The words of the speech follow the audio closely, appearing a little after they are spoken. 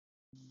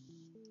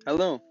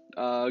Hello.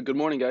 Good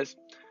morning, guys.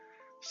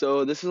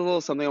 So this is a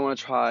little something I want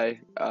to try.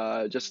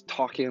 Just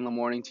talking in the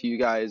morning to you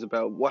guys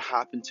about what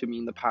happened to me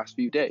in the past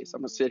few days.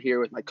 I'm gonna sit here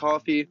with my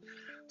coffee,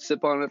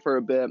 sip on it for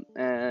a bit,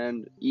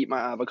 and eat my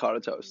avocado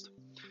toast.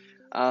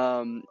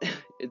 Um,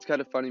 it's kind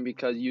of funny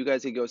because you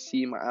guys can go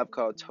see my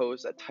avocado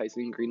toast at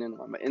Tyson Greenan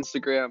on my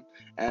Instagram,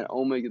 and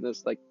oh my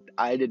goodness, like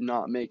I did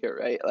not make it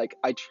right. Like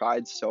I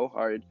tried so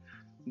hard,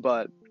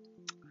 but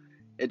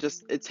it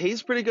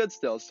tastes pretty good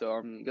still. So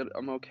I'm good.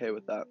 I'm okay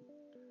with that.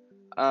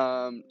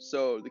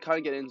 So to kind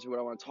of get into what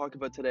I want to talk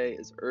about today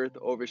is Earth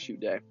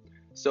Overshoot Day.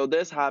 So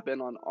this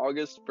happened on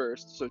August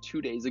 1st, so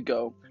 2 days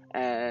ago,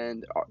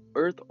 and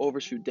Earth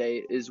Overshoot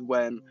Day is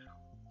when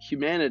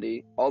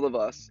humanity, all of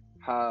us,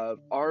 have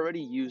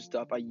already used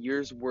up a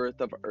year's worth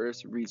of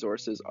Earth's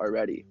resources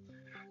already.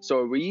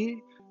 So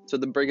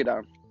to break it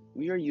down,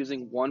 we are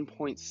using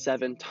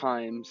 1.7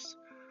 times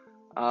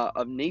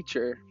of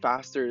nature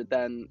faster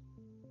than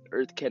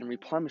Earth can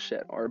replenish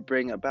it or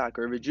bring it back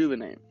or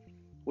rejuvenate,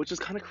 which is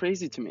kind of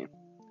crazy to me.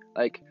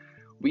 Like,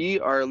 we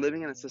are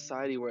living in a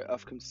society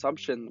of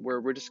consumption where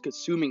we're just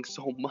consuming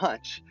so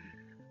much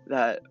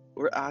that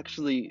we're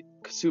actually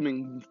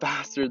consuming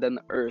faster than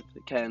the earth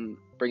can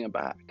bring it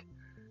back.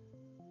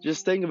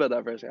 Just think about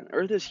that for a second.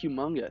 Earth is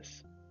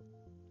humongous,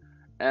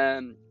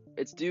 and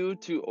it's due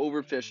to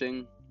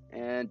overfishing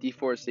and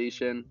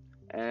deforestation,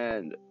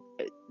 and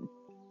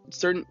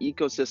certain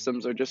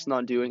ecosystems are just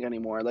not doing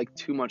anymore, like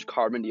too much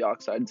carbon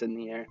dioxide's in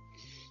the air.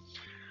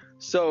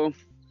 So,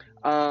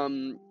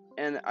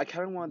 and I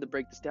kind of wanted to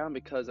break this down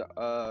because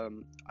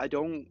I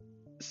don't.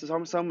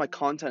 Some of my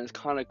content is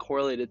kind of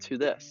correlated to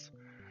this.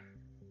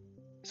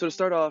 So to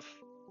start off,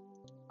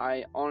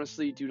 I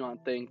honestly do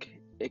not think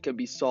it could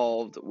be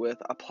solved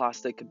with a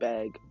plastic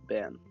bag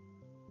ban.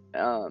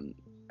 Um,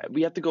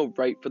 we have to go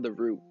right for the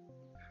root,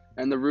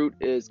 and the root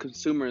is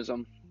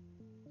consumerism.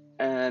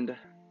 And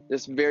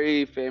this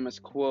very famous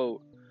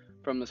quote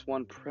from this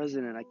one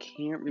president, I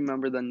can't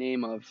remember the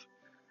name of.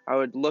 I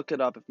would look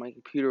it up if my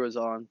computer was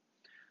on,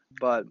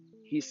 but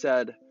he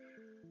said,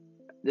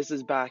 this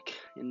is back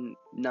in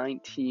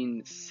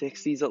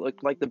 1960s. It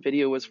looked like the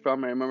video was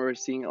from. I remember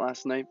seeing it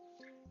last night,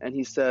 and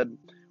he said,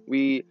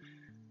 "We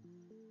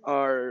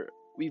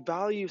we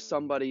value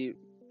somebody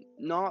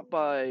not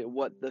by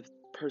what the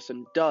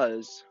person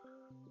does,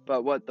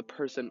 but what the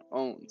person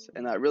owns."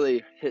 And that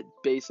really hit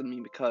base in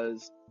me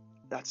because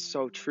that's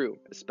so true,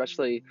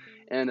 especially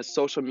in a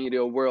social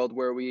media world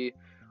where we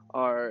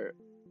are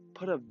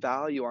put a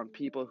value on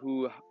people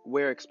who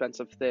wear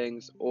expensive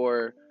things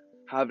or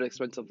have an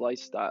expensive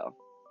lifestyle.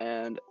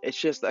 And it's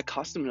just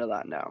accustomed to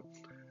that now.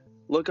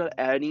 Look at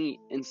any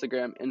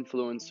Instagram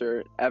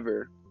influencer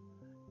ever,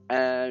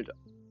 and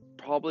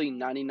probably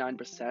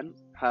 99%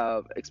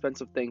 have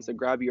expensive things that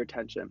grab your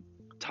attention.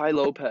 Tai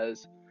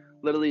Lopez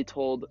literally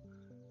told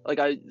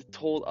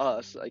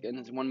us, like in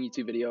his one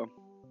YouTube video,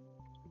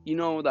 you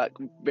know, that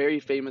very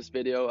famous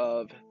video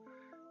of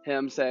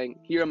him saying,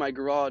 "Here in my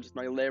garage is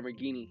my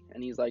Lamborghini,"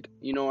 and he's like,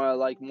 "You know what I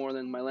like more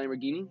than my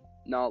Lamborghini?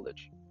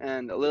 Knowledge."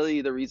 And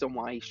literally the reason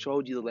why he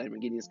showed you the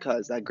Lamborghini is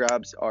because that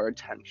grabs our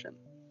attention.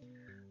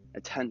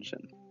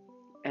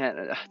 And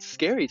it's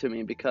scary to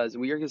me because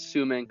we are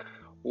consuming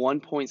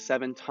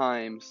 1.7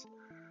 times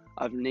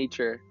of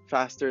nature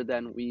faster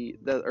than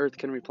the earth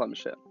can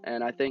replenish it,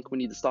 and I think we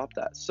need to stop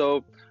that.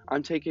 So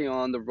I'm taking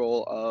on the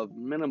role of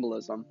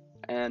minimalism,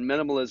 and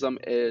minimalism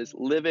is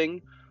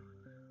living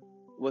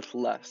with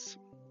less,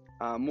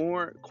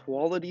 more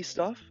quality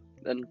stuff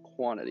than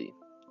quantity.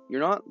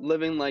 You're not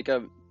living like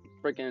a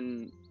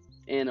freaking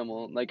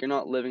animal, like you're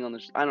not living on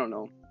the I don't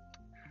know,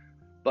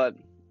 but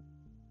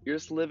you're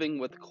just living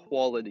with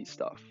quality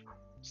stuff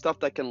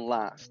that can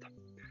last.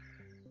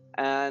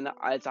 And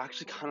it's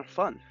actually kind of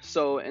fun.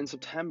 So in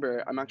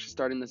September, I'm actually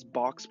starting this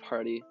box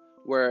party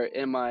where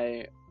in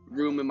my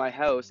room in my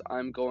house,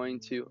 I'm going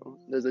to. Oh,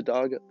 there's a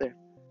dog up there.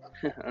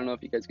 I don't know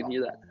if you guys can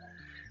hear that,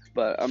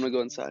 but I'm gonna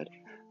go inside.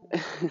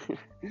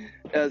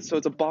 So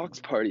it's a box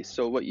party.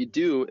 So what you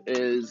do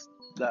is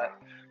that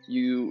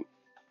you.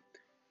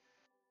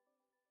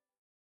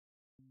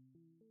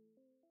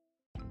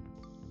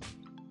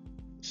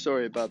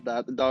 Sorry about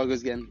that. The dog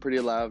was getting pretty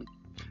loud.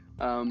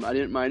 I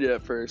didn't mind it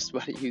at first,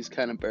 but he was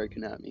kind of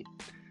barking at me.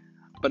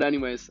 But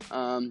anyways,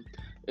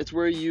 it's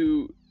where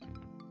you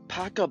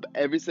pack up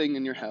everything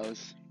in your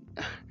house.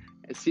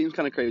 It seems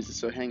kind of crazy,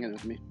 so hang in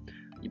with me.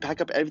 You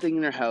pack up everything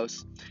in your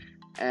house,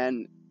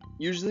 and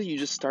usually you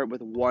just start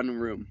with one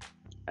room.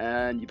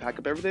 And you pack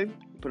up everything,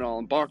 put it all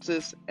in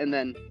boxes, and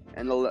then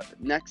in the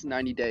next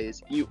 90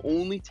 days, you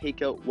only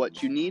take out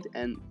what you need,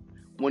 and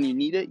when you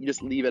need it, you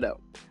just leave it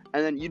out.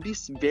 And then you'd be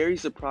very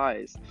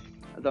surprised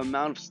at the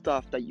amount of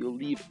stuff that you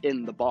leave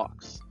in the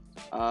box.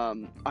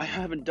 I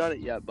haven't done it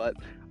yet, but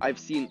I've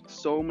seen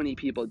so many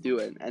people do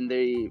it, and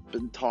they've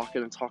been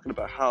talking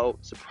about how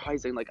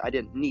surprising, like, I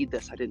didn't need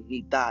this, I didn't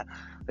need that,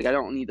 like, I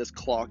don't need this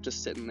clock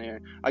just sitting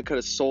there, I could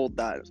have sold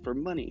that for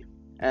money.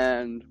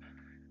 And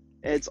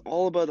it's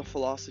all about the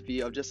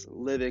philosophy of just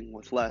living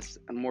with less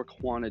and more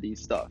quantity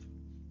stuff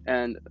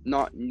and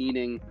not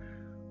needing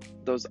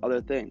those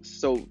other things.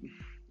 So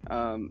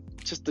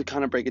Just to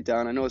kind of break it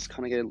down, I know it's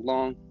kind of getting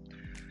long.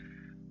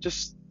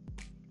 Just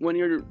when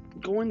you're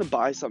going to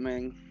buy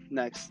something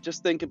next,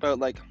 just think about,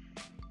 like,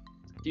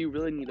 do you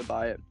really need to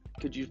buy it?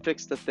 Could you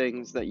fix the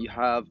things that you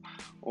have,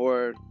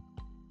 or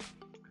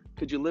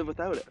could you live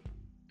without it?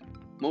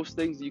 Most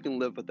things you can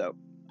live without.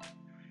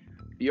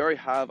 If you already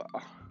have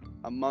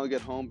a mug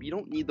at home, you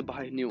don't need to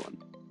buy a new one.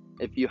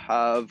 If you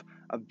have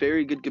a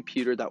very good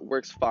computer that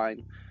works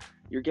fine,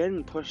 you're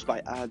getting pushed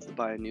by ads to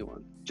buy a new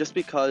one. Just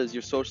because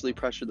you're socially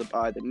pressured to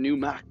buy the new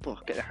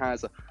MacBook and it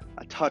has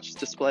a touch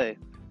display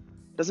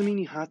doesn't mean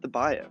you have to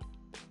buy it.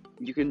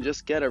 You can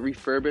just get a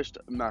refurbished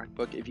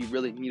MacBook if you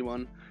really need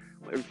one.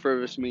 What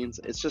refurbished means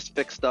it's just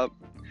fixed up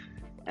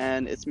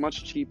and it's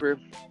much cheaper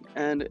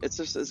and it's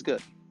just as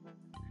good.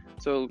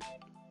 So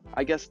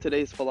I guess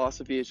today's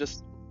philosophy is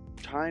just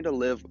trying to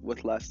live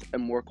with less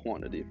and more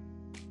quantity.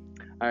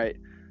 All right,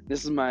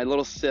 this is my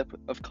little sip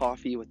of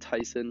coffee with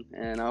Tyson,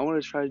 and I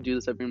want to try to do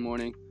this every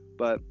morning,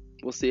 but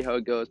we'll see how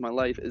it goes. My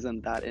life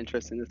isn't that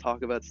interesting to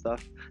talk about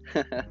stuff,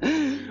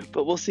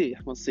 but we'll see.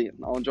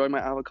 I'll enjoy my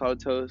avocado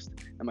toast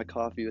and my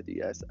coffee with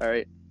you guys. All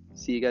right,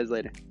 see you guys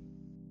later.